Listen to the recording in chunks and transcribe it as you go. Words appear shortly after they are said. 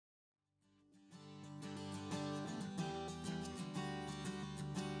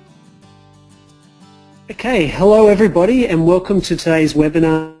Okay, hello everybody and welcome to today's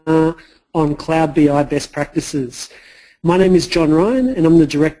webinar on Cloud BI Best Practices. My name is John Ryan and I'm the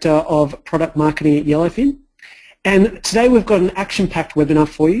Director of Product Marketing at Yellowfin. And today we've got an action-packed webinar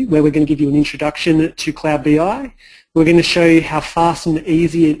for you where we're going to give you an introduction to Cloud BI. We're going to show you how fast and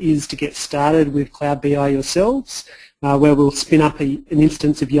easy it is to get started with Cloud BI yourselves, where we'll spin up an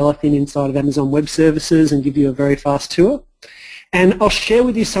instance of Yellowfin inside of Amazon Web Services and give you a very fast tour. And I'll share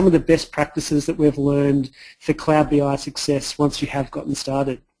with you some of the best practices that we've learned for Cloud BI success once you have gotten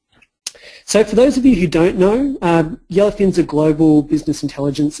started. So for those of you who don't know, Yellowfin's a global business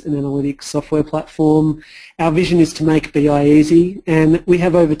intelligence and analytics software platform. Our vision is to make BI easy, and we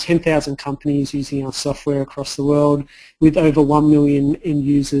have over 10,000 companies using our software across the world with over 1 million end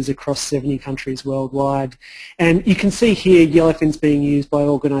users across 70 countries worldwide. And you can see here Yellowfin's being used by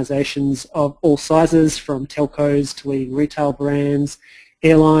organisations of all sizes, from telcos to leading retail brands,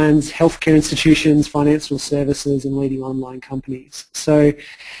 airlines, healthcare institutions, financial services and leading online companies. So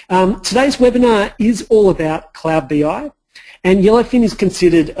today's webinar is all about Cloud BI, and Yellowfin is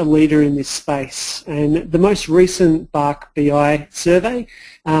considered a leader in this space. And the most recent BARC BI survey,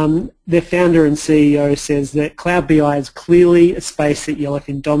 their founder and CEO says that Cloud BI is clearly a space that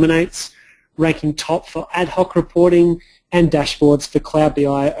Yellowfin dominates, ranking top for ad hoc reporting and dashboards for Cloud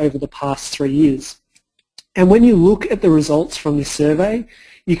BI over the past 3 years. And when you look at the results from this survey,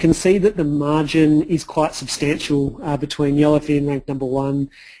 you can see that the margin is quite substantial between Yellowfin, ranked #1,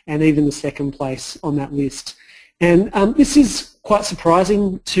 and even the second place on that list. And this is quite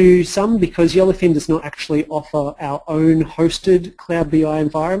surprising to some because Yellowfin does not actually offer our own hosted Cloud BI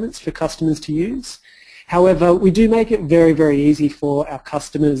environments for customers to use. However, we do make it very, very easy for our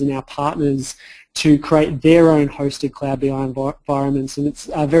customers and our partners to create their own hosted Cloud BI environments, and it's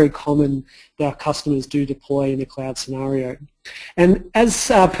very common that our customers do deploy in a cloud scenario. And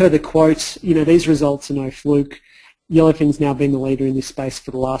as per the quote, these results are no fluke. Yellowfin's now been the leader in this space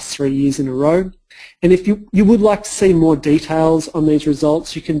for the last 3 years in a row. And if you would like to see more details on these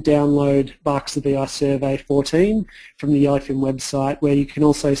results, you can download BARC's The BI Survey 14 from the Yellowfin website, where you can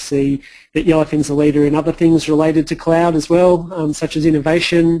also see that Yellowfin's a leader in other things related to cloud as well, such as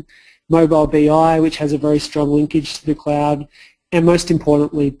innovation, mobile BI, which has a very strong linkage to the cloud, and most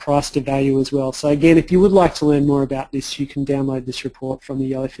importantly, price to value as well. So again, if you would like to learn more about this, you can download this report from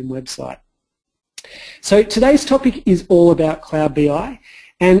the Yellowfin website. So today's topic is all about Cloud BI,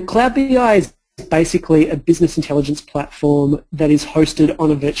 and Cloud BI is basically a business intelligence platform that is hosted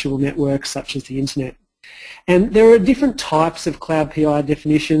on a virtual network such as the internet. And there are different types of Cloud BI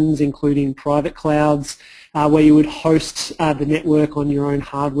definitions, including private clouds, where you would host the network on your own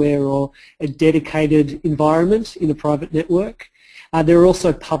hardware or a dedicated environment in a private network. There are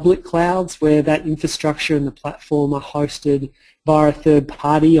also public clouds where that infrastructure and the platform are hosted via a third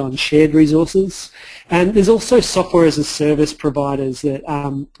party on shared resources. And there's also software as a service providers that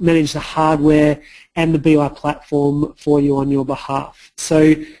manage the hardware and the BI platform for you on your behalf.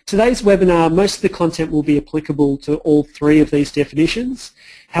 So today's webinar, most of the content will be applicable to all three of these definitions.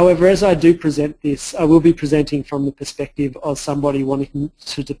 However, as I do present this, I will be presenting from the perspective of somebody wanting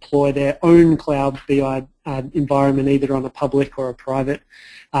to deploy their own Cloud BI environment, either on a public or a private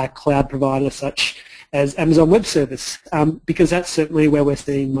cloud provider such as Amazon Web Service, because that's certainly where we're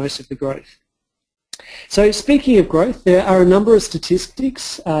seeing most of the growth. So speaking of growth, there are a number of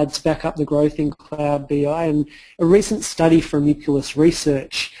statistics to back up the growth in Cloud BI, and a recent study from Nucleus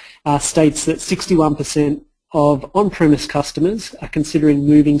Research states that 61% of on-premise customers are considering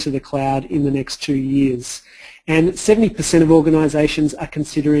moving to the cloud in the next 2 years. And 70% of organisations are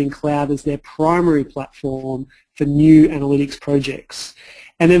considering cloud as their primary platform for new analytics projects.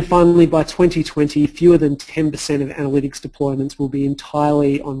 And then finally, by 2020, fewer than 10% of analytics deployments will be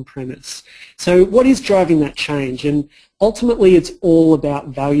entirely on-premise. So what is driving that change? And ultimately, it's all about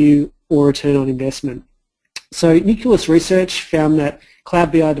value or return on investment. So Nucleus Research found that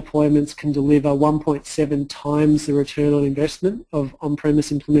Cloud BI deployments can deliver 1.7 times the return on investment of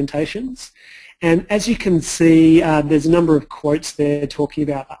on-premise implementations. And as you can see, there's a number of quotes there talking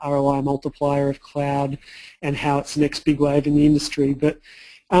about the ROI multiplier of cloud and how it's the next big wave in the industry. But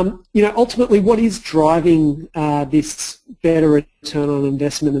ultimately, what is driving this better return on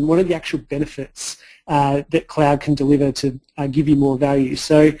investment, and what are the actual benefits that cloud can deliver to give you more value?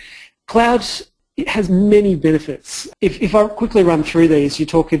 So cloud, it has many benefits. If I quickly run through these, you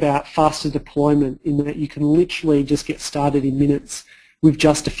talk about faster deployment in that you can literally just get started in minutes with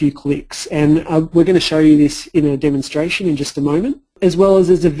just a few clicks. And we're going to show you this in a demonstration in just a moment, as well as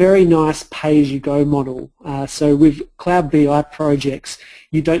there's a very nice pay-as-you-go model. So with Cloud BI projects,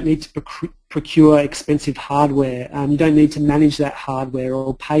 you don't need to procure expensive hardware. You don't need to manage that hardware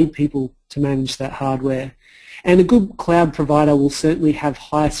or pay people to manage that hardware. And a good cloud provider will certainly have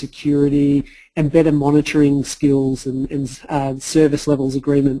higher security and better monitoring skills and service levels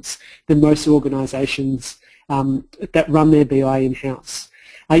agreements than most organisations that run their BI in-house.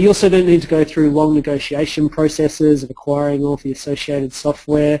 You also don't need to go through long negotiation processes of acquiring all the associated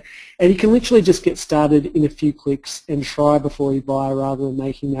software, and you can literally just get started in a few clicks and try before you buy rather than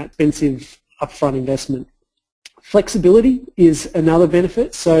making that expensive upfront investment. Flexibility is another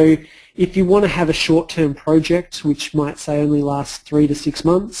benefit. So if you want to have a short-term project which might say only last 3 to 6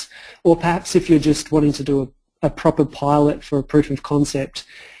 months, or perhaps if you're just wanting to do a proper pilot for a proof of concept,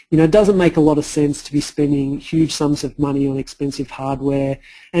 it doesn't make a lot of sense to be spending huge sums of money on expensive hardware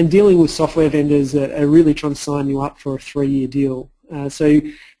and dealing with software vendors that are really trying to sign you up for a 3-year deal. So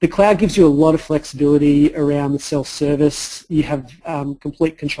the cloud gives you a lot of flexibility around the self-service. You have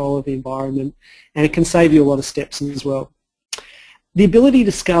complete control of the environment, and it can save you a lot of steps as well. The ability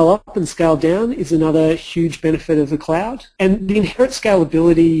to scale up and scale down is another huge benefit of the cloud, and the inherent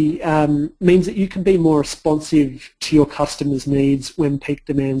scalability means that you can be more responsive to your customers' needs when peak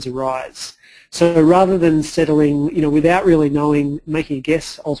demands arise. So rather than settling, without really knowing, making a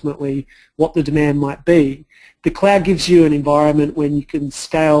guess ultimately what the demand might be, the cloud gives you an environment when you can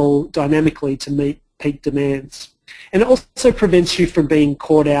scale dynamically to meet peak demands. And it also prevents you from being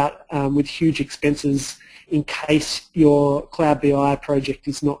caught out with huge expenses in case your Cloud BI project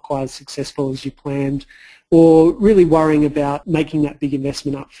is not quite as successful as you planned, or really worrying about making that big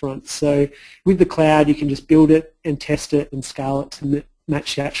investment up front. So with the cloud, you can just build it and test it and scale it to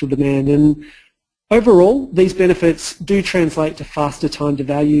match the actual demand. And overall, these benefits do translate to faster time to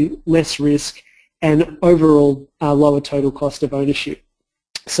value, less risk, and overall lower total cost of ownership.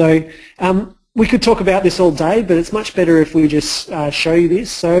 So we could talk about this all day, but it's much better if we just show you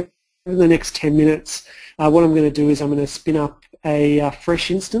this. So over the next 10 minutes, what I'm going to do is I'm going to spin up a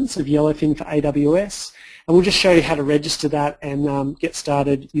fresh instance of Yellowfin for AWS, and we'll just show you how to register that and get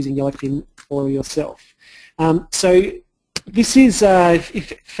started using Yellowfin for yourself. So this is,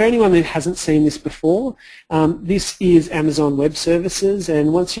 for anyone who hasn't seen this before, this is Amazon Web Services,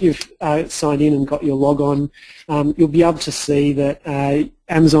 and once you've signed in and got your log on, you'll be able to see that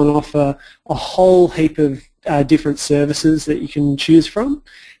Amazon offer a whole heap of different services that you can choose from.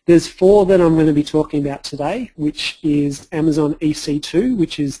 There's 4 that I'm going to be talking about today, which is Amazon EC2,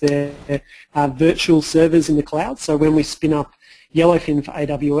 which is their virtual servers in the cloud. So when we spin up Yellowfin for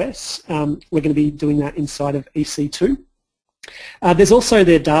AWS, we're going to be doing that inside of EC2. There's also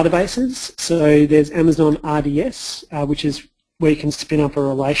their databases. So there's Amazon RDS, which is where you can spin up a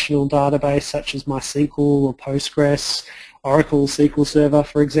relational database such as MySQL or Postgres, Oracle SQL Server,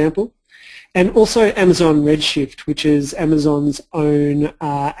 for example. And also Amazon Redshift, which is Amazon's own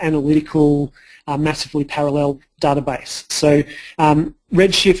analytical, massively parallel database. So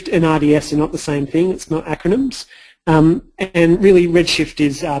Redshift and RDS are not the same thing, it's not acronyms. And really Redshift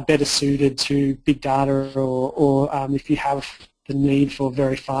is better suited to big data or if you have the need for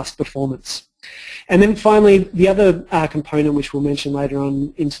very fast performance. And then finally, the other component which we'll mention later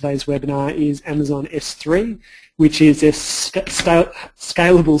on in today's webinar is Amazon S3, which is a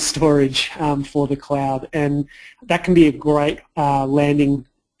scalable storage for the cloud, and that can be a great landing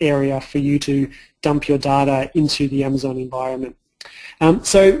area for you to dump your data into the Amazon environment.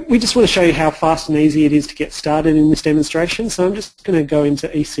 So we just want to show you how fast and easy it is to get started in this demonstration. So I'm just going to go into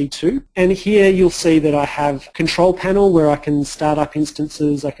EC2, and here you'll see that I have a control panel where I can start up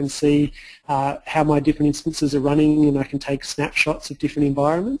instances. I can see how my different instances are running, and I can take snapshots of different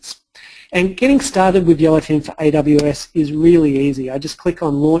environments. And getting started with Yellowfin for AWS is really easy. I just click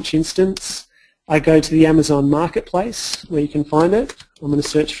on Launch Instance. I go to the Amazon Marketplace where you can find it. I'm going to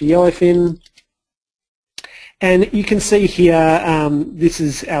search for Yellowfin. And you can see here, this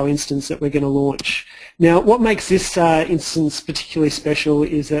is our instance that we're going to launch. Now, what makes this instance particularly special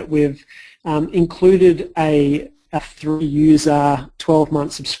is that we've included a 3-user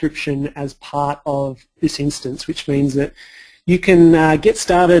 12-month subscription as part of this instance, which means that you can get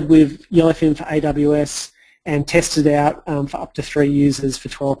started with Yellowfin for AWS and test it out for up to 3 users for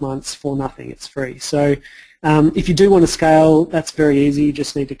 12 months for nothing. It's free. So if you do want to scale, that's very easy. You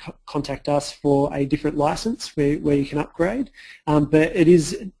just need to contact us for a different license where you can upgrade. But it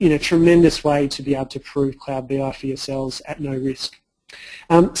is a tremendous way to be able to prove Cloud BI for yourselves at no risk.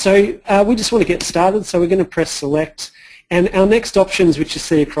 So we just want to get started. So we're going to press Select. And our next options, which you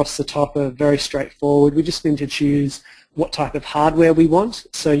see across the top, are very straightforward. We just need to choose what type of hardware we want.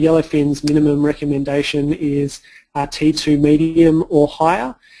 So Yellowfin's minimum recommendation is T2 medium or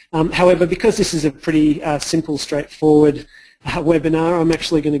higher. However, because this is a pretty simple, straightforward webinar, I'm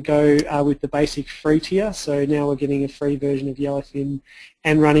actually going to go with the basic free tier. So now we're getting a free version of Yellowfin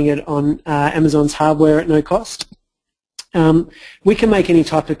and running it on Amazon's hardware at no cost. We can make any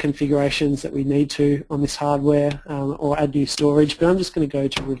type of configurations that we need to on this hardware or add new storage, but I'm just going to go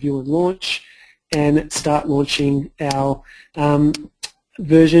to review and launch and start launching our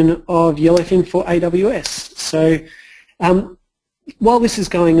version of Yellowfin for AWS. So while this is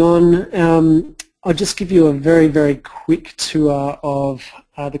going on, I'll just give you a very, very quick tour of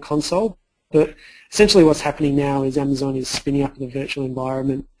the console. But essentially what's happening now is Amazon is spinning up the virtual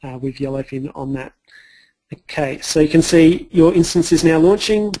environment with Yellowfin on that. Okay, so you can see your instance is now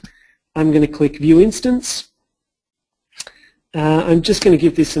launching. I'm going to click View Instance. I'm just going to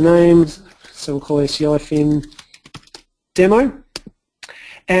give this a name, so we'll call this Yellowfin Demo.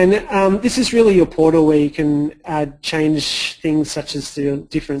 And this is really your portal where you can change things such as the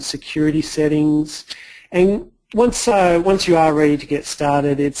different security settings. And once you are ready to get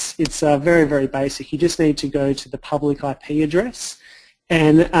started, it's very, very basic. You just need to go to the public IP address,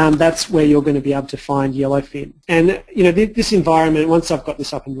 and that's where you're going to be able to find Yellowfin. And this environment, once I've got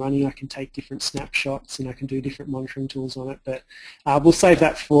this up and running, I can take different snapshots and I can do different monitoring tools on it. But we'll save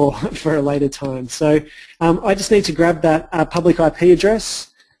that for a later time. So I just need to grab that public IP address,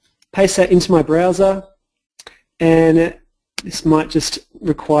 paste that into my browser, and this might just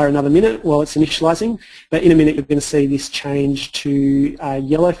require another minute while it's initializing. But in a minute, you're going to see this change to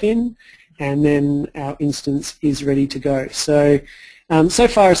Yellowfin, and then our instance is ready to go. So so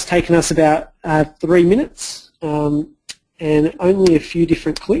far it's taken us about 3 minutes and only a few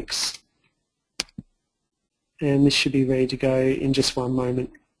different clicks, and this should be ready to go in just one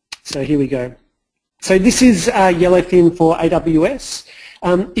moment. So here we go. So this is Yellowfin for AWS.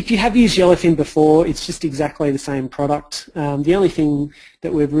 If you have used Yellowfin before, it's just exactly the same product. The only thing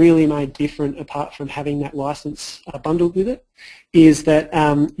that we've really made different, apart from having that license bundled with it, is that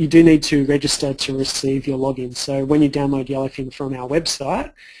you do need to register to receive your login. So when you download Yellowfin from our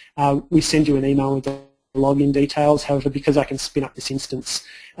website, we send you an email with the login details. However, because I can spin up this instance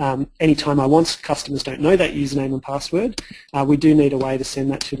anytime I want, customers don't know that username and password, we do need a way to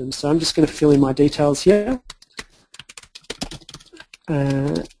send that to them. So I'm just going to fill in my details here.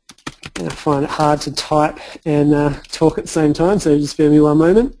 I find it hard to type and talk at the same time, so just bear with me one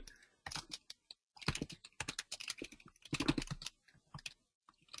moment.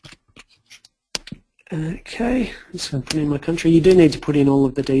 Okay, I'm just going to put in my country. You do need to put in all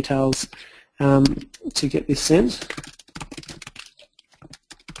of the details to get this sent.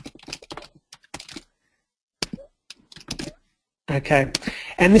 Okay,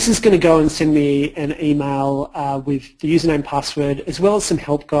 and this is going to go and send me an email with the username, password, as well as some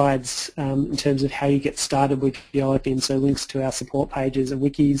help guides in terms of how you get started with Yellowfin, so links to our support pages and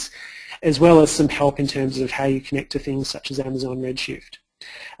wikis, as well as some help in terms of how you connect to things such as Amazon Redshift.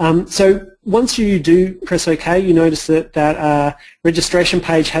 So once you do press OK, you notice that that registration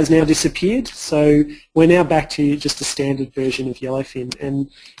page has now disappeared. So we're now back to just a standard version of Yellowfin. And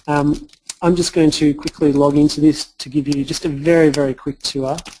I'm just going to quickly log into this to give you just a very, very quick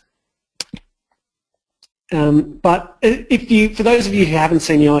tour. But for those of you who haven't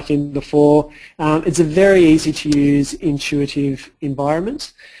seen Yellowfin before, it's a very easy to use, intuitive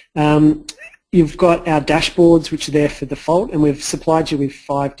environment. You've got our dashboards, which are there for default, and we've supplied you with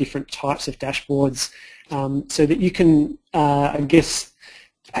 5 different types of dashboards so that you can, I guess,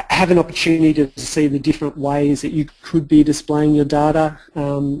 have an opportunity to see the different ways that you could be displaying your data.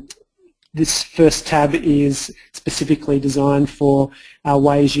 This first tab is specifically designed for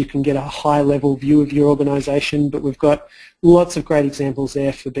ways you can get a high-level view of your organisation, but we've got lots of great examples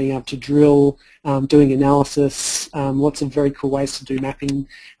there for being able to drill, doing analysis, lots of very cool ways to do mapping,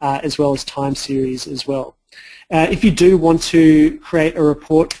 as well as time series as well. If you do want to create a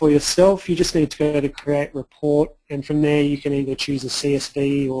report for yourself, you just need to go to Create Report, and from there you can either choose a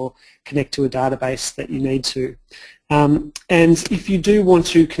CSV or connect to a database that you need to. And if you do want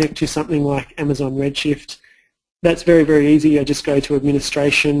to connect to something like Amazon Redshift, that's very, very easy. I just go to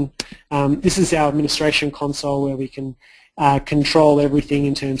Administration. This is our administration console where we can control everything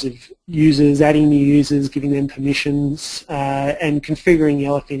in terms of users, adding new users, giving them permissions, and configuring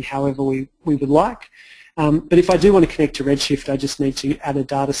Yellowfin however we would like. But if I do want to connect to Redshift, I just need to add a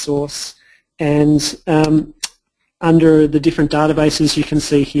data source. And under the different databases, you can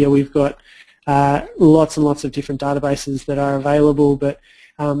see here we've got lots and lots of different databases that are available, but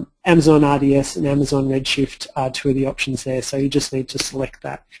Amazon RDS and Amazon Redshift are 2 of the options there, so you just need to select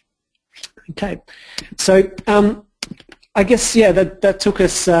that. Okay, so I guess, yeah, that took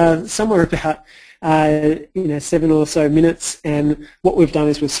us somewhere about 7 or so minutes, and what we've done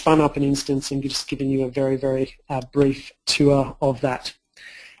is we've spun up an instance and just given you a very, very brief tour of that.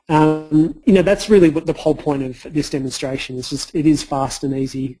 That's really what the whole point of this demonstration is. It is fast and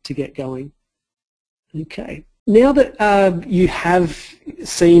easy to get going. Okay. Now that you have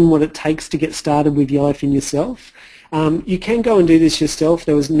seen what it takes to get started with Yellowfin yourself, you can go and do this yourself.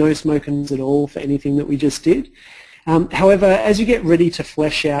 There was no smoke and mirrors at all for anything that we just did. However, as you get ready to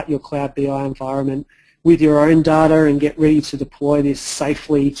flesh out your Cloud BI environment with your own data and get ready to deploy this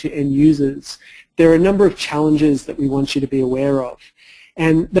safely to end users, there are a number of challenges that we want you to be aware of.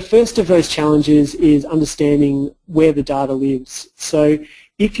 And the first of those challenges is understanding where the data lives. So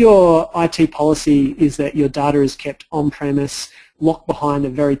if your IT policy is that your data is kept on-premise, locked behind a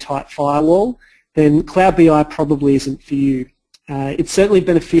very tight firewall, then Cloud BI probably isn't for you. It's certainly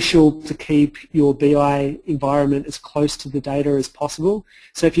beneficial to keep your BI environment as close to the data as possible.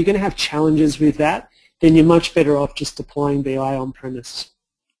 So if you're going to have challenges with that, then you're much better off just deploying BI on-premise.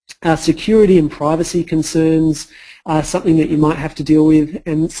 Security and privacy concerns are something that you might have to deal with,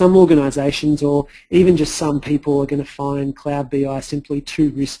 and some organisations or even just some people are going to find Cloud BI simply too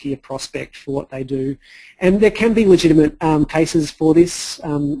risky a prospect for what they do. And there can be legitimate cases for this.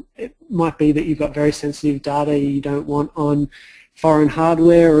 It might be that you've got very sensitive data you don't want on foreign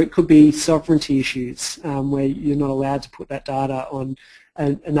hardware, or it could be sovereignty issues where you're not allowed to put that data on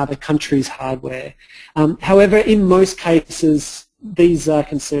another country's hardware. However, in most cases, these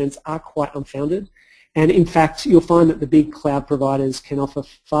concerns are quite unfounded, and in fact you'll find that the big cloud providers can offer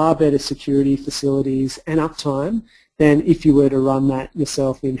far better security facilities and uptime than if you were to run that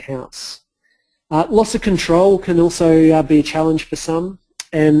yourself in-house. Loss of control can also be a challenge for some,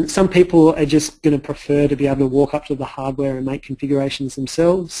 and some people are just going to prefer to be able to walk up to the hardware and make configurations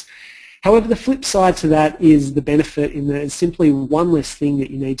themselves. However, the flip side to that is the benefit in that it's simply one less thing that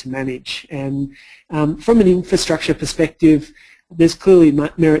you need to manage, and from an infrastructure perspective, there's clearly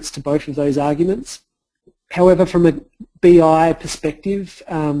merits to both of those arguments. However, from a BI perspective,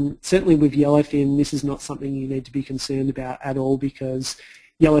 certainly with Yellowfin, this is not something you need to be concerned about at all, because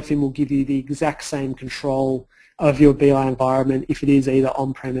Yellowfin will give you the exact same control of your BI environment if it is either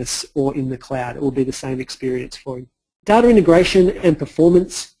on-premise or in the cloud. It will be the same experience for you. Data integration and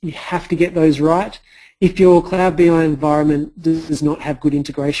performance, you have to get those right. If your Cloud BI environment does not have good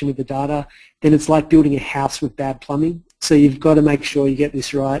integration with the data, then it's like building a house with bad plumbing. So you've got to make sure you get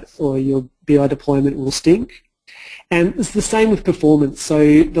this right, or your BI deployment will stink. And it's the same with performance.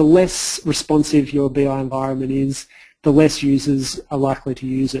 So the less responsive your BI environment is, the less users are likely to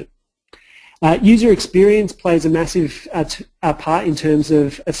use it. User experience plays a massive part in terms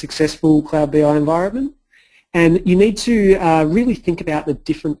of a successful Cloud BI environment. And you need to really think about the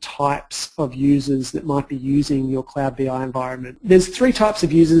different types of users that might be using your Cloud BI environment. There's 3 types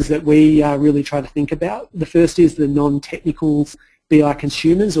of users that we really try to think about. The first is the non-technical BI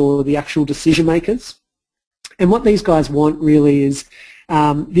consumers, or the actual decision makers. And what these guys want really is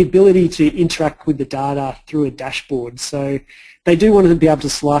the ability to interact with the data through a dashboard. So they do want to be able to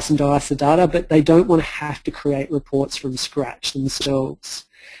slice and dice the data, but they don't want to have to create reports from scratch themselves.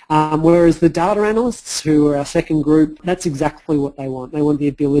 Whereas the data analysts, who are our second group, that's exactly what they want. They want the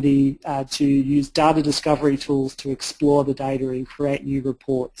ability to use data discovery tools to explore the data and create new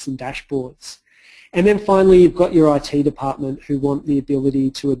reports and dashboards. And then finally, you've got your IT department, who want the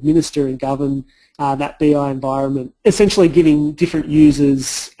ability to administer and govern that BI environment, essentially giving different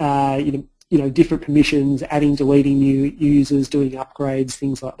users different permissions, adding, deleting new users, doing upgrades,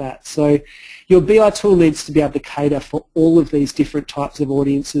 things like that. So your BI tool needs to be able to cater for all of these different types of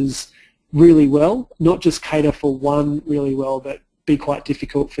audiences really well, not just cater for one really well, but be quite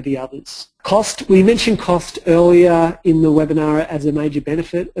difficult for the others. Cost, we mentioned cost earlier in the webinar as a major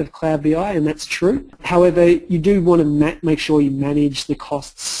benefit of Cloud BI, and that's true. However, you do want to make sure you manage the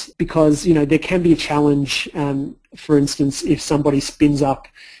costs, because there can be a challenge, for instance, if somebody spins up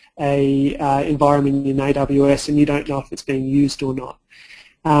a environment in AWS and you don't know if it's being used or not.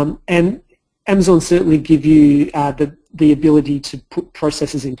 And Amazon certainly give you the ability to put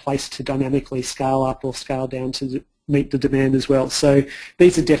processes in place to dynamically scale up or scale down to meet the demand as well. So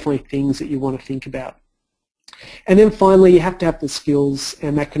these are definitely things that you want to think about. And then finally, you have to have the skills,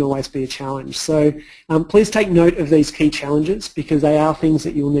 and that can always be a challenge. So please take note of these key challenges, because they are things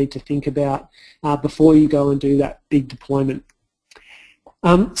that you'll need to think about before you go and do that big deployment.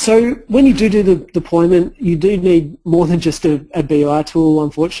 So when you do the deployment, you do need more than just a BI tool,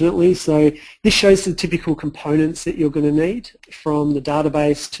 unfortunately. So this shows the typical components that you're going to need, from the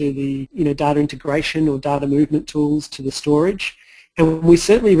database to the data integration or data movement tools to the storage. And we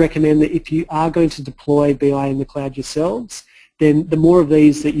certainly recommend that if you are going to deploy BI in the cloud yourselves, then the more of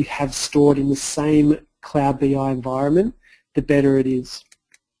these that you have stored in the same Cloud BI environment, the better it is.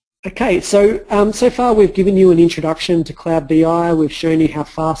 Okay, so so far we've given you an introduction to Cloud BI, we've shown you how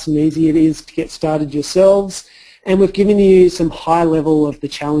fast and easy it is to get started yourselves, and we've given you some high level of the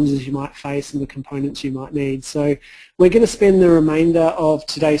challenges you might face and the components you might need. So we're going to spend the remainder of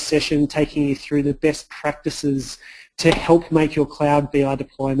today's session taking you through the best practices to help make your Cloud BI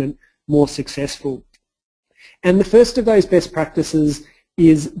deployment more successful. And the first of those best practices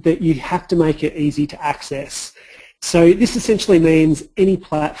is that you have to make it easy to access. So this essentially means any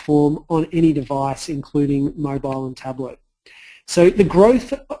platform on any device, including mobile and tablet. So the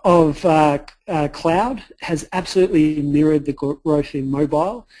growth of cloud has absolutely mirrored the growth in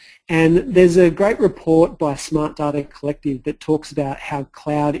mobile, and there's a great report by Smart Data Collective that talks about how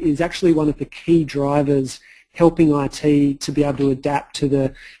cloud is actually one of the key drivers helping IT to be able to adapt to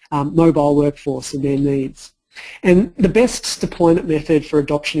the mobile workforce and their needs. And the best deployment method for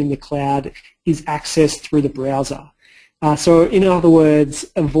adoption in the cloud is access through the browser. So in other words,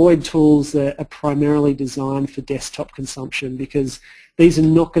 avoid tools that are primarily designed for desktop consumption, because these are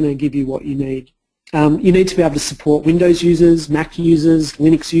not going to give you what you need. You need to be able to support Windows users, Mac users,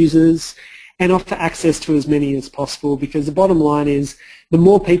 Linux users, and offer access to as many as possible, because the bottom line is the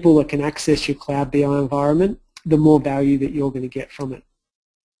more people that can access your Cloud BI environment, the more value that you're going to get from it.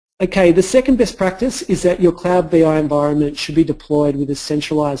 Okay, the second best practice is that your Cloud BI environment should be deployed with a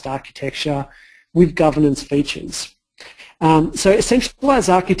centralized architecture with governance features. So a centralized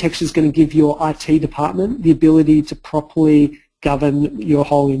architecture is going to give your IT department the ability to properly govern your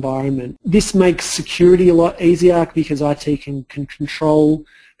whole environment. This makes security a lot easier because IT can control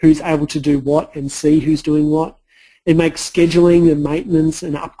who's able to do what and see who's doing what. It makes scheduling and maintenance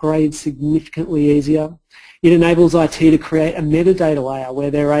and upgrades significantly easier. It enables IT to create a metadata layer where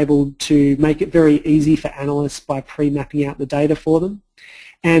they're able to make it very easy for analysts by pre-mapping out the data for them.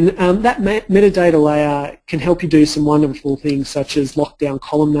 And that metadata layer can help you do some wonderful things such as lock down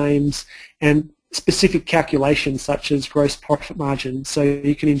column names and specific calculations such as gross profit margin, so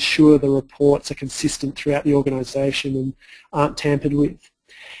you can ensure the reports are consistent throughout the organisation and aren't tampered with.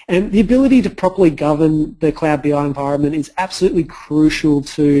 And the ability to properly govern the Cloud BI environment is absolutely crucial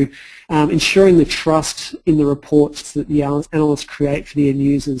to ensuring the trust in the reports that the analysts create for the end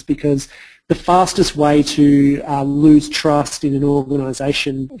users, because the fastest way to lose trust in an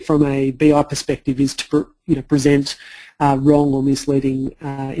organisation from a BI perspective is to present wrong or misleading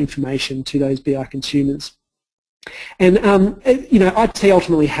information to those BI consumers. And IT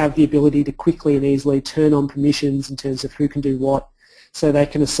ultimately have the ability to quickly and easily turn on permissions in terms of who can do what, so they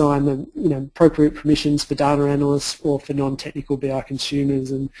can assign them appropriate permissions for data analysts or for non-technical BI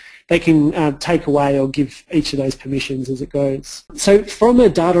consumers, and they can take away or give each of those permissions as it goes. So from a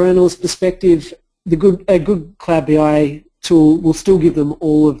data analyst perspective, a good Cloud BI tool will still give them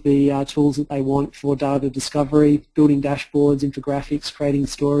all of the tools that they want for data discovery, building dashboards, infographics, creating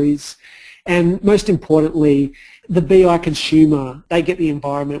stories. And most importantly, the BI consumer, they get the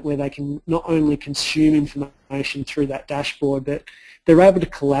environment where they can not only consume information through that dashboard, but they're able to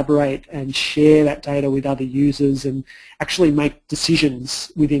collaborate and share that data with other users and actually make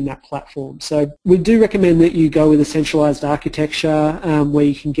decisions within that platform. So we do recommend that you go with a centralized architecture where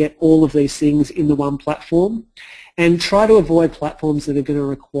you can get all of these things in the one platform, and try to avoid platforms that are going to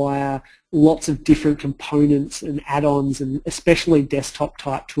require lots of different components and add-ons, and especially desktop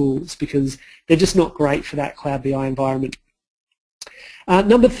type tools, because they're just not great for that Cloud BI environment.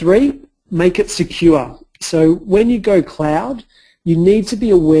 Number 3, make it secure. So when you go cloud, you need to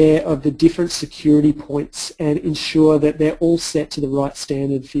be aware of the different security points and ensure that they're all set to the right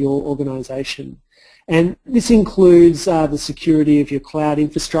standard for your organisation. And this includes the security of your cloud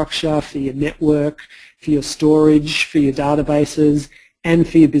infrastructure, for your network, for your storage, for your databases, and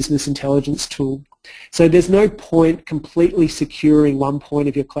for your business intelligence tool. So there's no point completely securing one point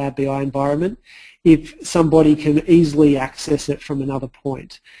of your Cloud BI environment if somebody can easily access it from another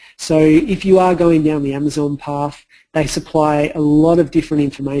point. So if you are going down the Amazon path, they supply a lot of different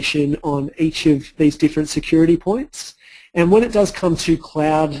information on each of these different security points. And when it does come to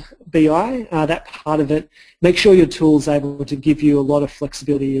Cloud BI, that part of it, make sure your tool is able to give you a lot of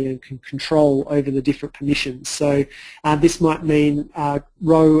flexibility and control over the different permissions. So this might mean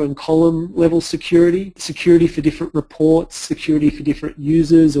row and column level security, security for different reports, security for different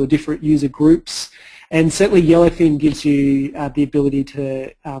users or different user groups. And certainly Yellowfin gives you the ability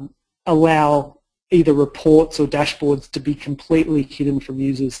to allow either reports or dashboards to be completely hidden from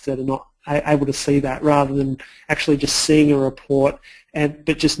users that are not able to see that, rather than actually just seeing a report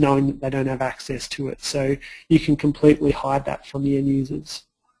but just knowing that they don't have access to it. So you can completely hide that from the end users.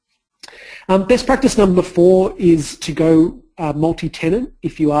 Best practice number 4 is to go multi-tenant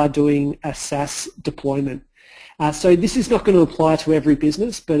if you are doing a SaaS deployment. So this is not going to apply to every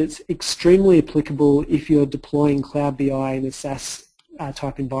business, but it's extremely applicable if you're deploying Cloud BI in a SaaS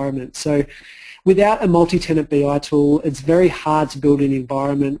type environment. So without a multi-tenant BI tool, it's very hard to build an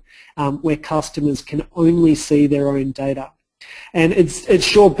environment where customers can only see their own data. And it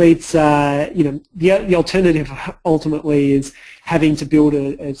sure beats, the alternative ultimately is having to build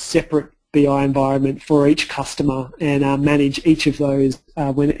a separate BI environment for each customer and manage each of those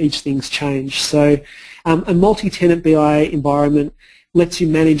when each thing's changed. So a multi-tenant BI environment lets you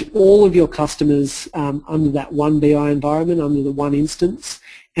manage all of your customers under that one BI environment, under the one instance,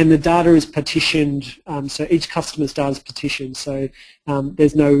 and the data is partitioned, so each customer's data is partitioned, so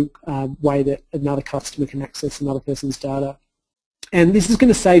there's no way that another customer can access another person's data. And this is going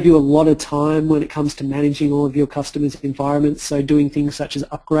to save you a lot of time when it comes to managing all of your customers' environments, so doing things such as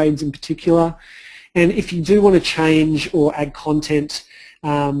upgrades in particular. And if you do want to change or add content,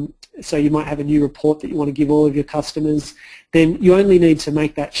 so you might have a new report that you want to give all of your customers, then you only need to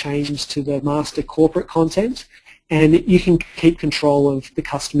make that change to the master corporate content, and you can keep control of the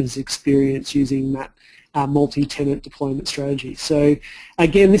customer's experience using that multi-tenant deployment strategy. So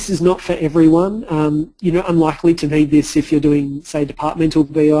again, this is not for everyone. You're unlikely to need this if you're doing, say, departmental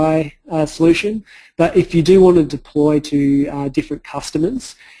BI solution, but if you do want to deploy to different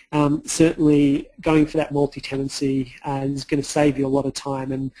customers, certainly going for that multi-tenancy is going to save you a lot of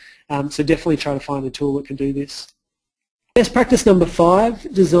time, and so definitely try to find a tool that can do this. Best practice number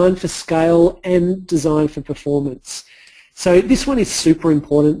 5, design for scale and design for performance. So this one is super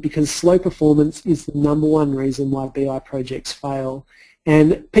important because slow performance is the #1 reason why BI projects fail.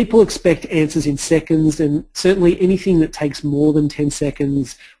 And people expect answers in seconds, and certainly anything that takes more than 10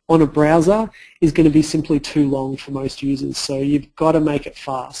 seconds on a browser is going to be simply too long for most users, so you've got to make it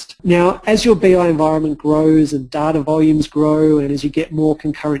fast. Now, as your BI environment grows and data volumes grow, and as you get more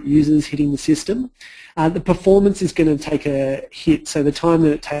concurrent users hitting the system, the performance is going to take a hit, so the time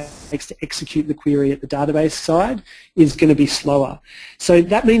that it takes to execute the query at the database side is going to be slower. So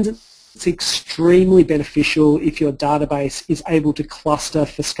that means it's extremely beneficial if your database is able to cluster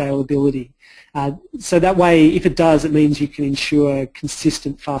for scalability. So that way, if it does, it means you can ensure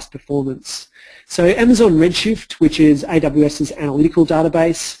consistent fast performance. So Amazon Redshift, which is AWS's analytical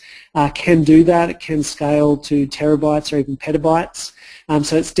database, can do that. It can scale to terabytes or even petabytes.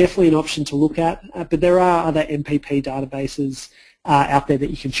 So it's definitely an option to look at. But there are other MPP databases out there that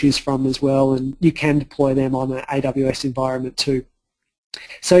you can choose from as well, and you can deploy them on an AWS environment too.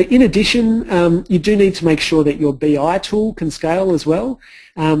 So in addition, you do need to make sure that your BI tool can scale as well,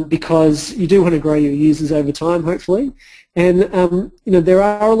 because you do want to grow your users over time, hopefully. And there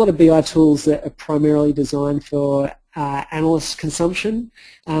are a lot of BI tools that are primarily designed for analyst consumption,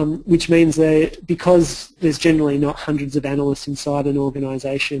 which means that because there's generally not hundreds of analysts inside an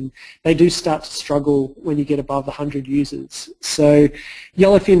organization, they do start to struggle when you get above 100 users. So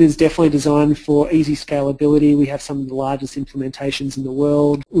Yellowfin is definitely designed for easy scalability. We have some of the largest implementations in the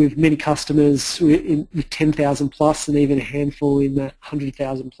world with many customers with 10,000 plus and even a handful in the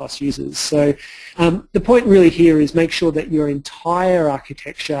 100,000 plus users. So the point really here is make sure that your entire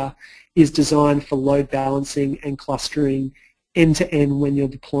architecture is designed for load balancing and clustering end-to-end when you're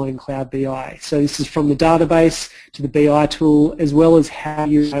deploying Cloud BI. So this is from the database to the BI tool, as well as how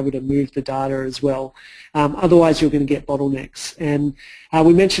you're able to move the data as well. Otherwise, you're going to get bottlenecks. And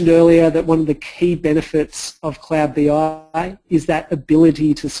we mentioned earlier that one of the key benefits of Cloud BI is that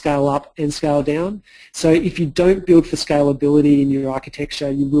ability to scale up and scale down. So if you don't build for scalability in your architecture,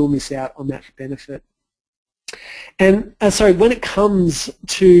 you will miss out on that benefit. And so when it comes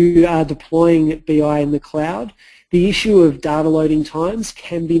to deploying BI in the cloud, the issue of data loading times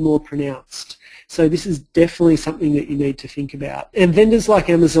can be more pronounced. So this is definitely something that you need to think about. And vendors like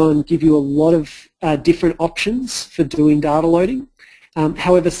Amazon give you a lot of different options for doing data loading.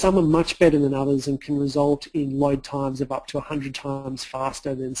 However, some are much better than others and can result in load times of up to 100 times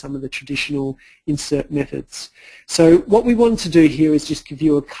faster than some of the traditional insert methods. So what we wanted to do here is just give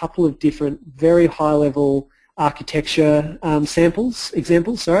you a couple of different very high-level architecture examples,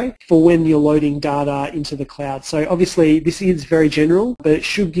 for when you're loading data into the cloud. So obviously this is very general, but it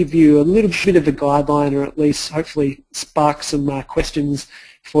should give you a little bit of a guideline, or at least hopefully spark some questions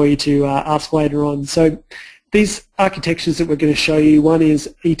for you to ask later on. So these architectures that we're going to show you, one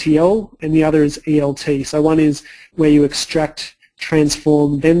is ETL and the other is ELT. So one is where you extract,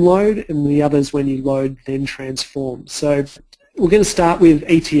 transform, then load, and the other is when you load, then transform. So we're going to start with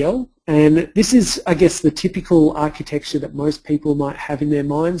ETL. And this is, I guess, the typical architecture that most people might have in their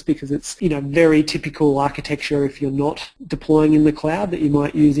minds, because it's, very typical architecture if you're not deploying in the cloud that you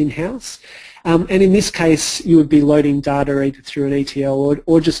might use in-house. And in this case, you would be loading data either through an ETL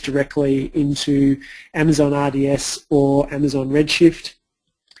or just directly into Amazon RDS or Amazon Redshift.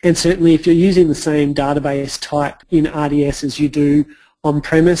 And certainly if you're using the same database type in RDS as you do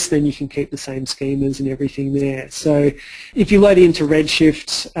on-premise, then you can keep the same schemas and everything there. So if you load into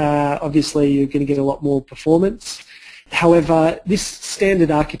Redshift, obviously you're going to get a lot more performance. However, this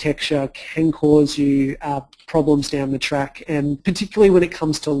standard architecture can cause you problems down the track, and particularly when it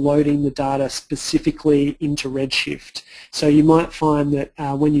comes to loading the data specifically into Redshift. So you might find that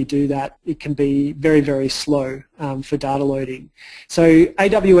when you do that, it can be very, very slow for data loading. So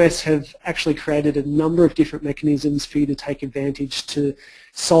AWS have actually created a number of different mechanisms for you to take advantage to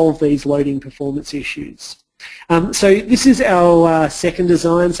solve these loading performance issues. So this is our second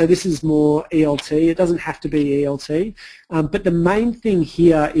design. So this is more ELT. It doesn't have to be ELT, but the main thing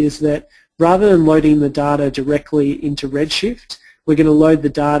here is that rather than loading the data directly into Redshift, we're going to load the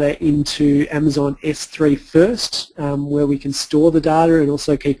data into Amazon S3 first, where we can store the data and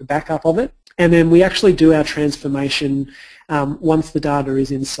also keep a backup of it. And then we actually do our transformation once the data is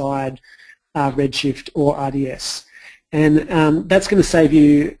inside Redshift or RDS. And that's going to save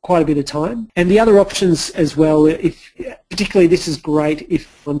you quite a bit of time. And the other options as well, particularly this is great if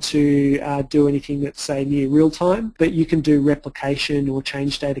you want to do anything that's, say, near real time, but you can do replication or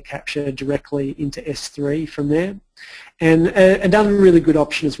change data capture directly into S3 from there. And another really good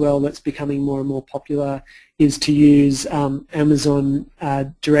option as well that's becoming more and more popular is to use Amazon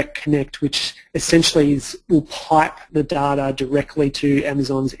Direct Connect, which essentially will pipe the data directly to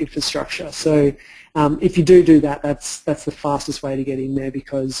Amazon's infrastructure. So if you do that, that's the fastest way to get in there,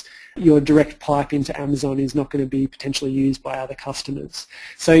 because your direct pipe into Amazon is not going to be potentially used by other customers.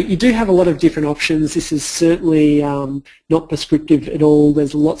 So you do have a lot of different options. This is certainly not prescriptive at all.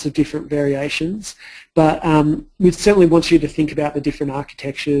 There's lots of different variations, but we certainly want you to think about the different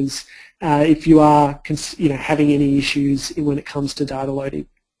architectures if you are having any issues when it comes to data loading.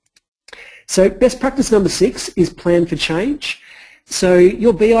 So best practice number 6 is plan for change. So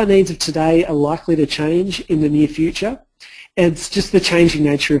your BI needs of today are likely to change in the near future. It's just the changing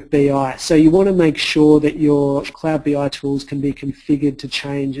nature of BI. So you want to make sure that your cloud BI tools can be configured to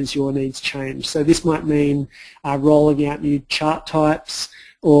change as your needs change. So this might mean rolling out new chart types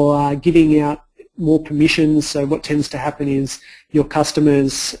or giving out more permissions. So what tends to happen is your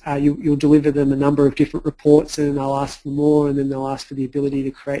customers, you'll deliver them a number of different reports, and they'll ask for more, and then they'll ask for the ability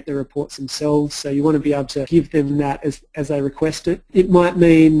to create the reports themselves. So you want to be able to give them that as they request it. It might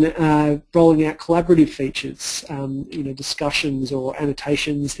mean rolling out collaborative features, discussions or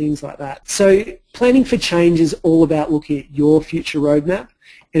annotations, things like that. So planning for change is all about looking at your future roadmap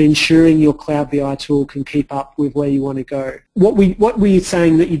and ensuring your cloud BI tool can keep up with where you want to go. What we're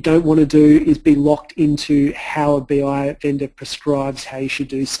saying that you don't want to do is be locked into how a BI vendor prescribes how you should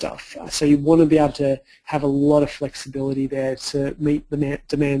do stuff. So you want to be able to have a lot of flexibility there to meet the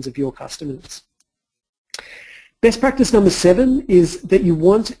demands of your customers. Best practice number 7 is that you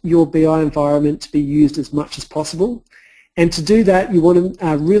want your BI environment to be used as much as possible. And to do that, you want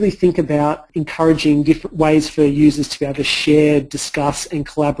to really think about encouraging different ways for users to be able to share, discuss, and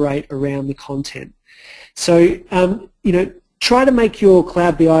collaborate around the content. So, try to make your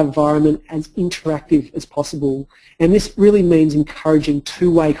cloud BI environment as interactive as possible. And this really means encouraging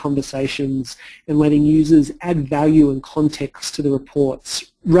two-way conversations and letting users add value and context to the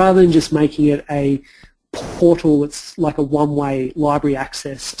reports, rather than just making it a portal that's like a one-way library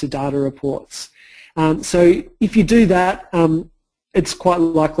access to data reports. So if you do that, it's quite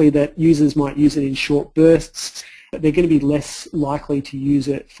likely that users might use it in short bursts, but they're going to be less likely to use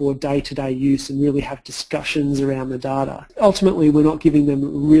it for day-to-day use and really have discussions around the data. Ultimately, we're not giving them a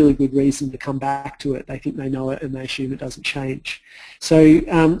really good reason to come back to it. They think they know it and they assume it doesn't change. So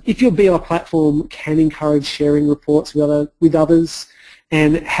if your BI platform can encourage sharing reports with others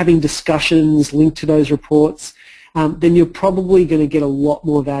and having discussions linked to those reports, then you're probably going to get a lot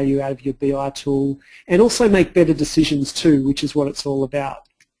more value out of your BI tool and also make better decisions too, which is what it's all about.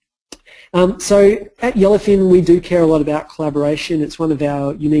 So at Yellowfin, we do care a lot about collaboration. It's one of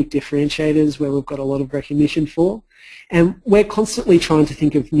our unique differentiators where we've got a lot of recognition for. And we're constantly trying to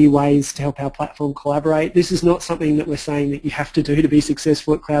think of new ways to help our platform collaborate. This is not something that we're saying that you have to do to be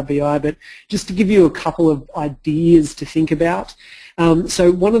successful at Cloud BI, but just to give you a couple of ideas to think about.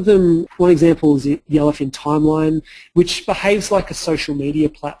 So one example is Yellowfin Timeline, which behaves like a social media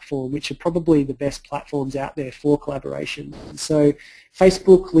platform, which are probably the best platforms out there for collaboration. So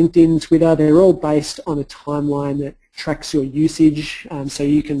Facebook, LinkedIn, Twitter, they're all based on a timeline that tracks your usage, so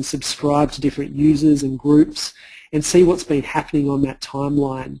you can subscribe to different users and groups and see what's been happening on that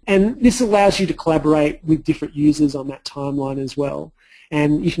timeline. And this allows you to collaborate with different users on that timeline as well.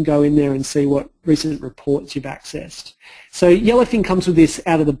 And you can go in there and see what recent reports you've accessed. So Yellowfin comes with this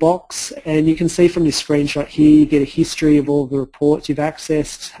out of the box, and you can see from this screenshot here, you get a history of all the reports you've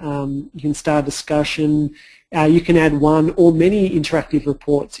accessed. You can start a discussion. You can add one or many interactive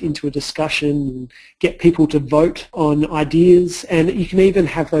reports into a discussion and get people to vote on ideas, and you can even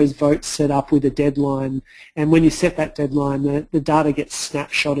have those votes set up with a deadline, and when you set that deadline the data gets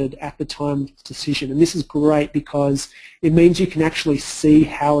snapshotted at the time of the decision. And this is great because it means you can actually see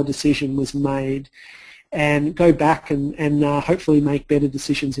how a decision was made and go back and hopefully make better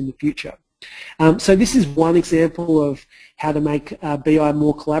decisions in the future. So this is one example of how to make BI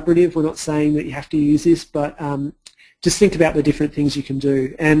more collaborative. We're not saying that you have to use this, but just think about the different things you can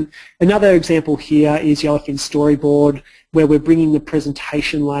do. And another example here is Yellowfin Storyboard, where we're bringing the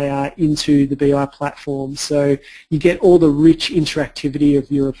presentation layer into the BI platform. So you get all the rich interactivity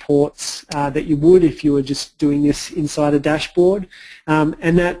of your reports that you would if you were just doing this inside a dashboard.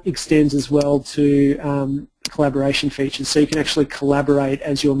 And that extends as well to collaboration features, so you can actually collaborate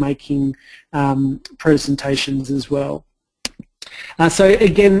as you're making presentations as well. So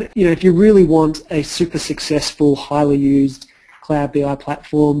again, if you really want a super successful, highly used cloud BI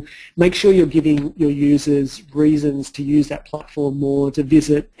platform, make sure you're giving your users reasons to use that platform more, to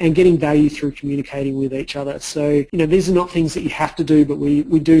visit, and getting value through communicating with each other. So these are not things that you have to do, but we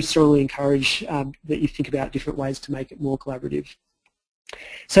do strongly encourage that you think about different ways to make it more collaborative.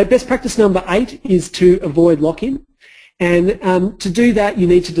 So best practice number 8 is to avoid lock-in. And to do that, you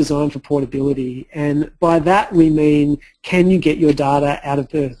need to design for portability. And by that we mean, can you get your data out of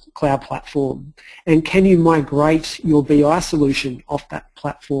the cloud platform? And can you migrate your BI solution off that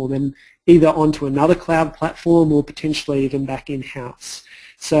platform and either onto another cloud platform or potentially even back in-house?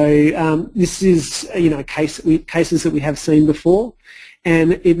 So this is cases that we have seen before,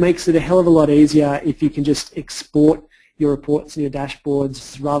 and it makes it a hell of a lot easier if you can just export your reports and your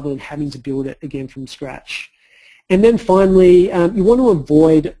dashboards rather than having to build it again from scratch. And then finally, you want to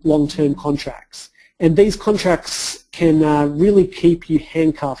avoid long-term contracts. And these contracts can really keep you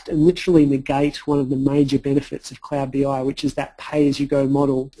handcuffed and literally negate one of the major benefits of Cloud BI, which is that pay-as-you-go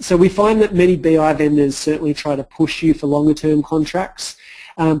model. So we find that many BI vendors certainly try to push you for longer-term contracts,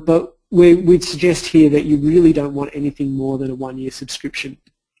 but we'd suggest here that you really don't want anything more than a one-year subscription.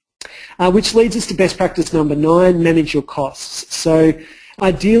 Which leads us to best practice number 9, manage your costs. So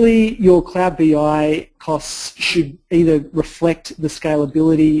ideally, your Cloud BI costs should either reflect the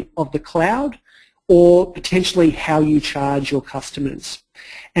scalability of the cloud or potentially how you charge your customers.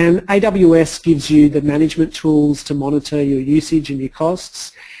 And AWS gives you the management tools to monitor your usage and your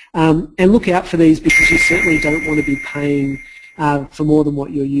costs. And look out for these because you certainly don't want to be paying for more than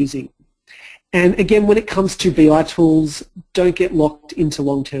what you're using. And again, when it comes to BI tools, don't get locked into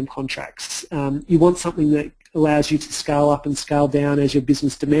long-term contracts. You want something that allows you to scale up and scale down as your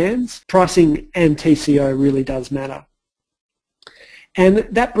business demands. Pricing and TCO really does matter. And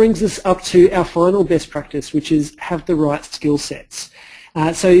that brings us up to our final best practice, which is have the right skill sets.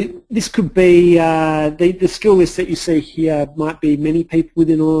 So this could be, the skill list that you see here might be many people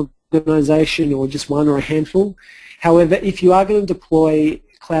within an organization or just one or a handful. However, if you are going to deploy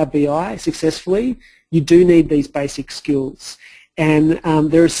Cloud BI successfully, you do need these basic skills. And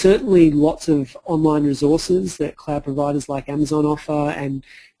there are certainly lots of online resources that cloud providers like Amazon offer, and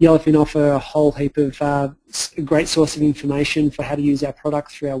Yellowfin offer a whole heap of great source of information for how to use our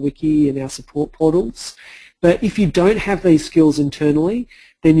product through our wiki and our support portals. But if you don't have these skills internally,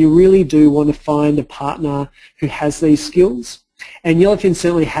 then you really do want to find a partner who has these skills. And Yellowfin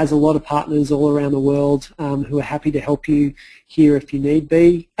certainly has a lot of partners all around the world who are happy to help you here if you need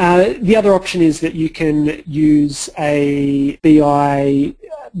be. The other option is that you can use a BI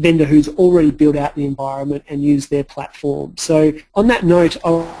vendor who's already built out the environment and use their platform. So on that note,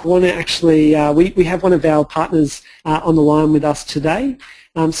 I want to actually, we have one of our partners on the line with us today.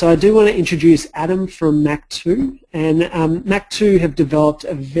 So I do want to introduce Adam from Mac2. And Mac2 have developed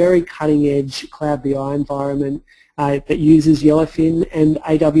a very cutting-edge Cloud BI environment that uses Yellowfin and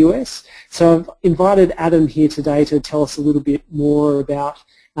AWS. So I've invited Adam here today to tell us a little bit more about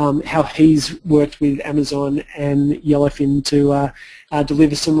how he's worked with Amazon and Yellowfin to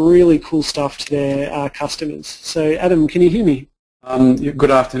deliver some really cool stuff to their customers. So Adam, can you hear me? Good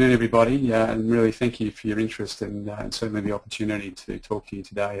afternoon, everybody, and really thank you for your interest and certainly the opportunity to talk to you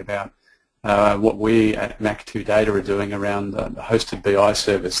today about what we at Mac2 Data are doing around the hosted BI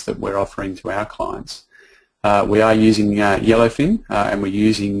service that we're offering to our clients. We are using Yellowfin, and we're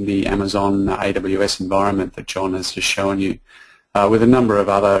using the Amazon AWS environment that John has just shown you, with a number of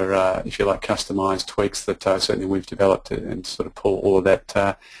other, if you like, customized tweaks that certainly we've developed and sort of pull all of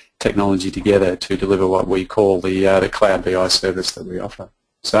that technology together to deliver what we call the Cloud BI service that we offer.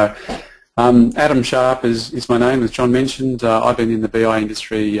 So Adam Sharp is my name, as John mentioned. I've been in the BI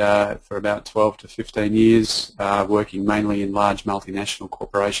industry for about 12 to 15 years, working mainly in large multinational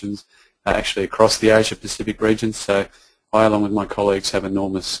corporations, actually across the Asia-Pacific region. So I, along with my colleagues, have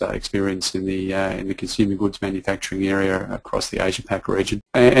enormous experience in the consumer goods manufacturing area across the Asia-Pac region.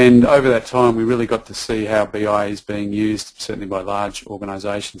 And over that time, we really got to see how BI is being used, certainly by large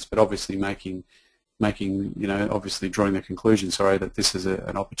organisations, but obviously obviously drawing the conclusion, that this is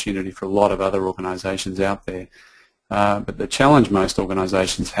an opportunity for a lot of other organisations out there. But the challenge most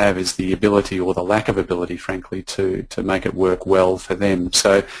organisations have is the ability, or the lack of ability, frankly, to make it work well for them.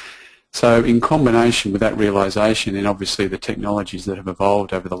 So in combination with that realisation, and obviously the technologies that have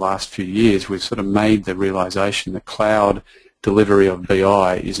evolved over the last few years, we've sort of made the realisation that cloud delivery of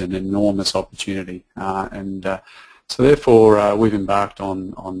BI is an enormous opportunity. So therefore we've embarked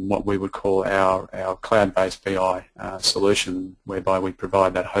on what we would call our cloud-based BI solution, whereby we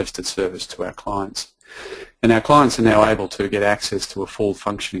provide that hosted service to our clients. And our clients are now able to get access to a full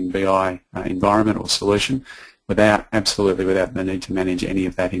functioning BI environment or solution absolutely without the need to manage any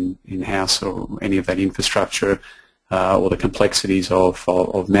of that in-house, or any of that infrastructure, or the complexities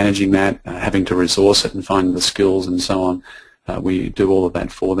of managing that, having to resource it and find the skills and so on. We do all of that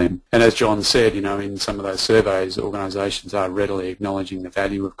for them. And as John said, in some of those surveys, organisations are readily acknowledging the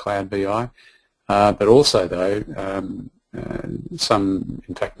value of cloud BI, but also, though, some,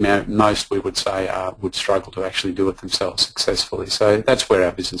 in fact most, we would say, would struggle to actually do it themselves successfully. So that's where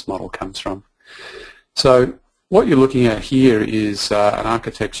our business model comes from. So what you're looking at here is an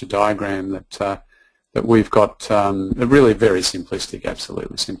architecture diagram that we've got, really very simplistic,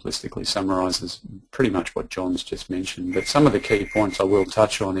 absolutely simplistically summarises pretty much what John's just mentioned. But some of the key points I will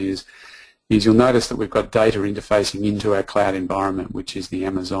touch on is you'll notice that we've got data interfacing into our cloud environment, which is the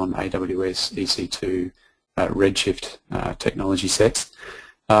Amazon AWS EC2 Redshift technology sets.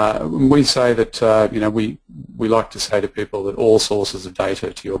 We say that, we like to say to people that all sources of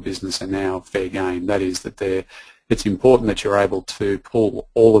data to your business are now fair game. That is, that it's important that you're able to pull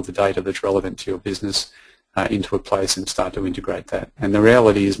all of the data that's relevant to your business into a place and start to integrate that. And the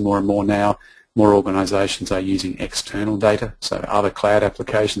reality is, more and more now, more organisations are using external data, so other cloud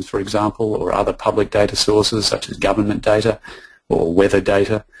applications, for example, or other public data sources such as government data or weather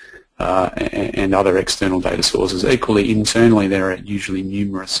data, and other external data sources. Equally, internally, there are usually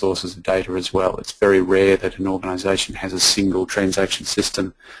numerous sources of data as well. It's very rare that an organisation has a single transaction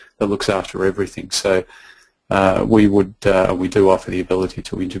system that looks after everything. So we do offer the ability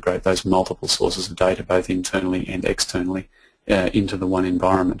to integrate those multiple sources of data, both internally and externally, into the one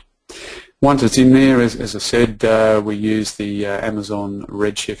environment. Once it's in there, as I said, we use the Amazon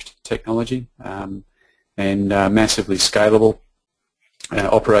Redshift technology, and massively scalable.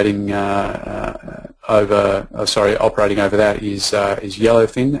 Operating over that is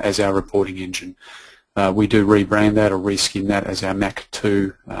Yellowfin as our reporting engine. We do rebrand that or reskin that as our Mac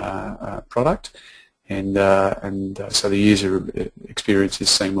 2 product, and so the user experience is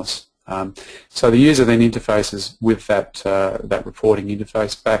seamless. So the user then interfaces with that reporting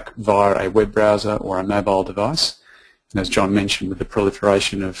interface back via a web browser or a mobile device. And as John mentioned, with the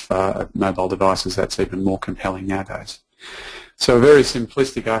proliferation of mobile devices, that's even more compelling nowadays. So a very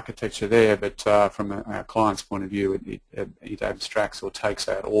simplistic architecture there, but from our client's point of view, it abstracts or takes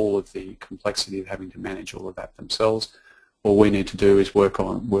out all of the complexity of having to manage all of that themselves. All we need to do is work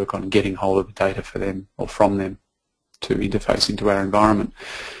on getting hold of the data for them or from them to interface into our environment.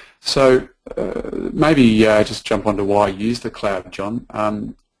 So maybe just jump onto why use the cloud, John.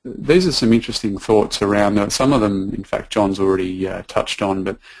 These are some interesting thoughts around, some of them, in fact, John's already touched on,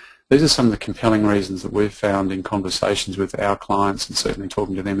 but these are some of the compelling reasons that we've found in conversations with our clients, and certainly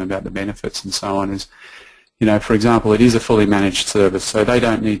talking to them about the benefits and so on, is, for example, it is a fully managed service, so they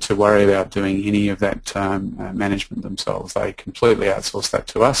don't need to worry about doing any of that management themselves. They completely outsource that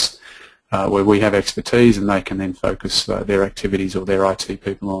to us, where we have expertise, and they can then focus their activities or their IT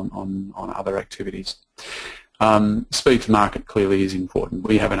people on other activities. Speed to market clearly is important.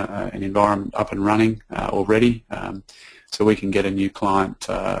 We have an environment up and running already, so we can get a new client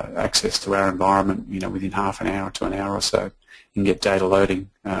access to our environment, within half an hour to an hour or so, and get data loading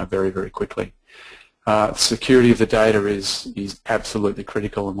very, very quickly. Security of the data is absolutely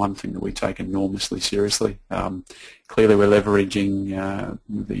critical, and one thing that we take enormously seriously. Clearly, we're leveraging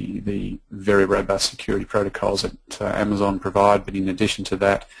the very robust security protocols that Amazon provide, but in addition to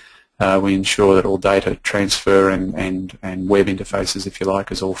that, We ensure that all data transfer and web interfaces, if you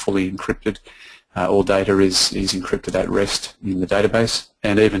like, is all fully encrypted. All data is encrypted at rest in the database,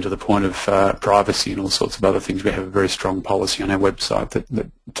 and even to the point of privacy and all sorts of other things. We have a very strong policy on our website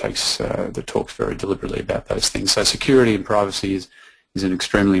that talks very deliberately about those things. So security and privacy is an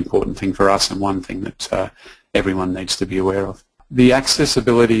extremely important thing for us, and one thing that everyone needs to be aware of. The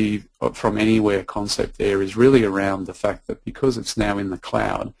accessibility from anywhere concept there is really around the fact that because it's now in the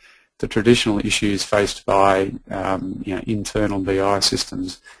cloud, the traditional issues faced by internal BI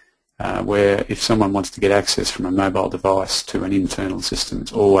systems, where if someone wants to get access from a mobile device to an internal system,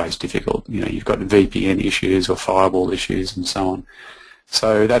 it's always difficult. You've got VPN issues or firewall issues and so on.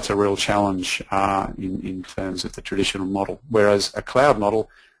 So that's a real challenge in terms of the traditional model. Whereas a cloud model,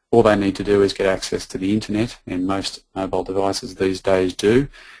 all they need to do is get access to the internet, and most mobile devices these days do.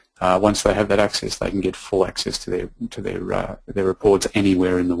 Once they have that access, they can get full access to their reports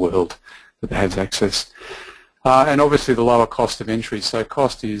anywhere in the world that has access. And obviously the lower cost of entry. So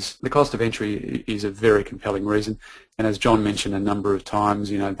the cost of entry is a very compelling reason. And as John mentioned a number of times,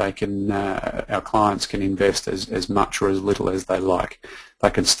 they can our clients can invest as much or as little as they like.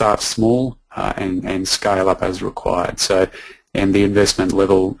 They can start small and scale up as required. And the investment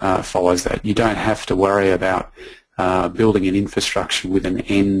level follows that. You don't have to worry about building an infrastructure with an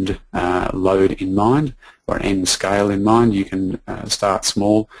end load in mind or an end scale in mind. You can start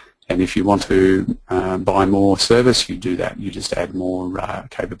small. And if you want to buy more service, you do that. You just add more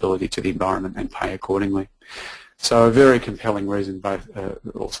capability to the environment and pay accordingly. So a very compelling reason, both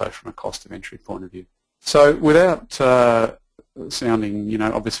also from a cost of entry point of view. So without sounding,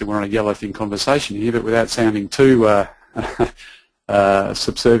 obviously we're on a Yellowfin conversation here, but without sounding too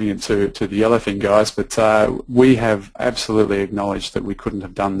subservient to the Yellowfin guys, but we have absolutely acknowledged that we couldn't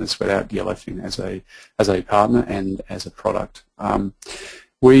have done this without Yellowfin as a partner and as a product.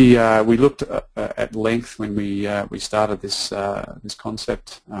 We looked at length when we started this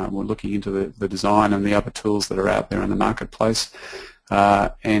concept. We're looking into the design and the other tools that are out there in the marketplace.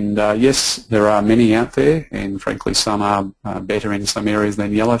 Yes, there are many out there, and frankly some are better in some areas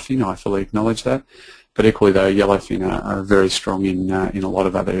than Yellowfin. I fully acknowledge that. But equally though, Yellowfin are very strong in a lot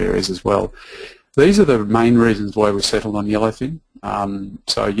of other areas as well. These are the main reasons why we settled on Yellowfin.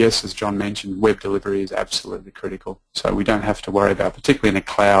 So yes, as John mentioned, web delivery is absolutely critical. So we don't have to worry about, particularly in a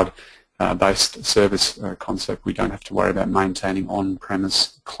cloud-based service concept, we don't have to worry about maintaining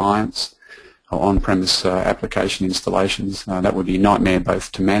on-premise clients or on-premise application installations. That would be a nightmare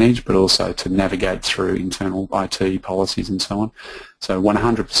both to manage but also to navigate through internal IT policies and so on. So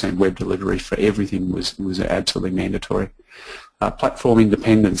 100% web delivery for everything was absolutely mandatory. Platform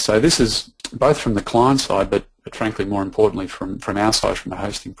independence. So this is both from the client side, but frankly more importantly from our side, from a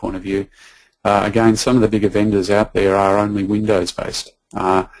hosting point of view. Again, some of the bigger vendors out there are only Windows based.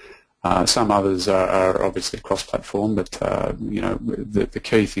 Some others are obviously cross-platform, but the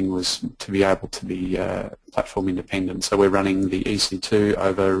key thing was to be able to be platform independent. So we're running the EC2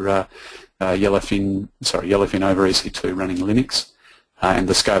 over Yellowfin over EC2 running Linux, and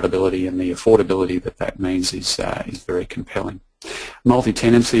the scalability and the affordability that means is very compelling.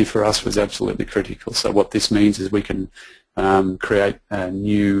 Multi-tenancy for us was absolutely critical. So what this means is we can create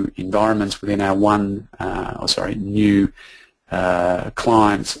new environments within our new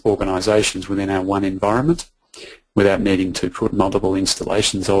clients, organisations within our one environment without needing to put multiple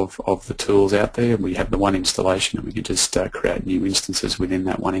installations of the tools out there. We have the one installation and we can just create new instances within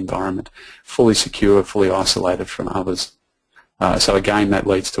that one environment, fully secure, fully isolated from others. So again, that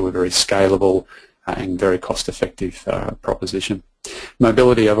leads to a very scalable and very cost-effective proposition.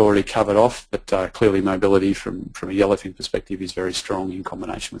 Mobility I've already covered off, but clearly mobility from a Yellowfin perspective is very strong in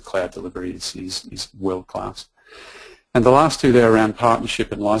combination with cloud delivery is world-class. And the last two there around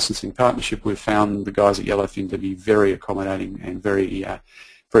partnership and licensing. Partnership, we've found the guys at Yellowfin to be very accommodating and very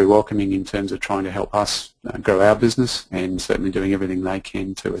welcoming in terms of trying to help us grow our business, and certainly doing everything they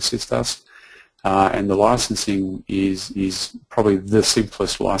can to assist us. And the licensing is probably the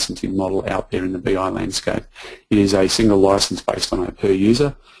simplest licensing model out there in the BI landscape. It is a single license based on a per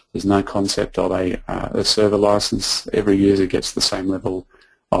user. There's no concept of a server license. Every user gets the same level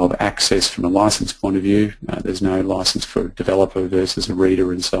of access from a license point of view. There's no license for a developer versus a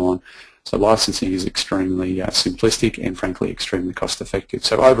reader and so on. So licensing is extremely simplistic and frankly extremely cost effective.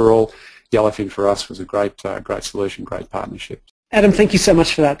 So overall, Yellowfin for us was a great solution, great partnership. Adam, thank you so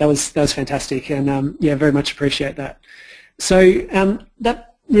much for that. That was fantastic, and yeah, very much appreciate that. So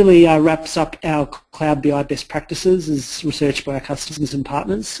that really wraps up our Cloud BI best practices as researched by our customers and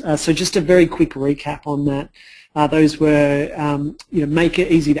partners. So just a very quick recap on that. Those were make it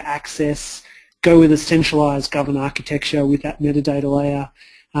easy to access, go with a centralized governed architecture with that metadata layer,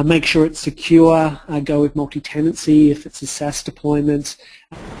 Make sure it's secure. Go with multi-tenancy if it's a SaaS deployment.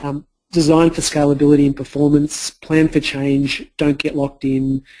 Design for scalability and performance. Plan for change. Don't get locked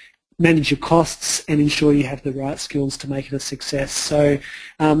in. Manage your costs and ensure you have the right skills to make it a success. So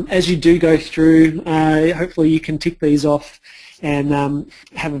as you do go through, hopefully you can tick these off and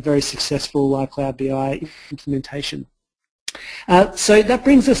have a very successful Cloud BI implementation. So that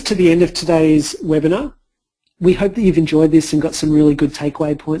brings us to the end of today's webinar. We hope that you've enjoyed this and got some really good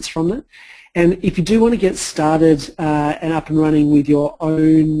takeaway points from it. And if you do want to get started and up and running with your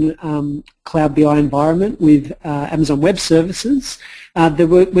own Cloud BI environment with Amazon Web Services,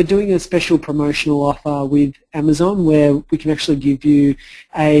 we're doing a special promotional offer with Amazon where we can actually give you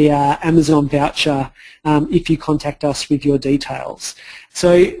a Amazon voucher if you contact us with your details.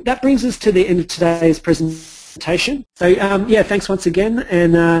 So that brings us to the end of today's presentation. So yeah, thanks once again,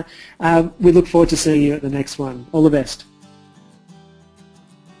 and we look forward to seeing you at the next one. All the best.